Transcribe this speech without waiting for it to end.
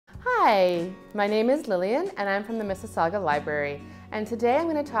Hi, my name is Lillian and I'm from the Mississauga Library, and today I'm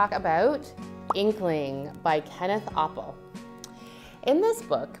going to talk about Inkling by Kenneth Oppel. In this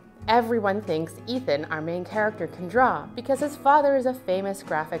book, everyone thinks Ethan, our main character, can draw because his father is a famous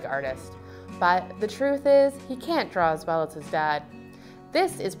graphic artist. But the truth is, he can't draw as well as his dad.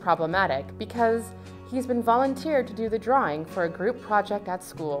 This is problematic because he's been volunteered to do the drawing for a group project at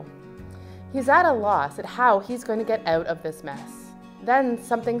school. He's at a loss at how he's going to get out of this mess. Then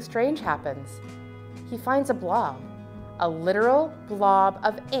something strange happens. He finds a blob, a literal blob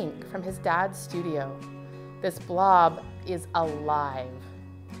of ink from his dad's studio. This blob is alive.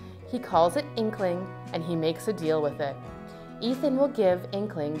 He calls it Inkling and he makes a deal with it. Ethan will give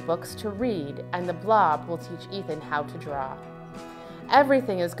Inkling books to read and the blob will teach Ethan how to draw.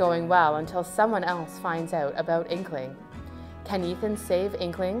 Everything is going well until someone else finds out about Inkling. Can Ethan save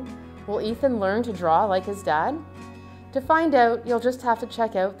Inkling? Will Ethan learn to draw like his dad? To find out, you'll just have to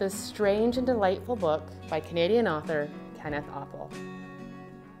check out this strange and delightful book by Canadian author Kenneth Oppel.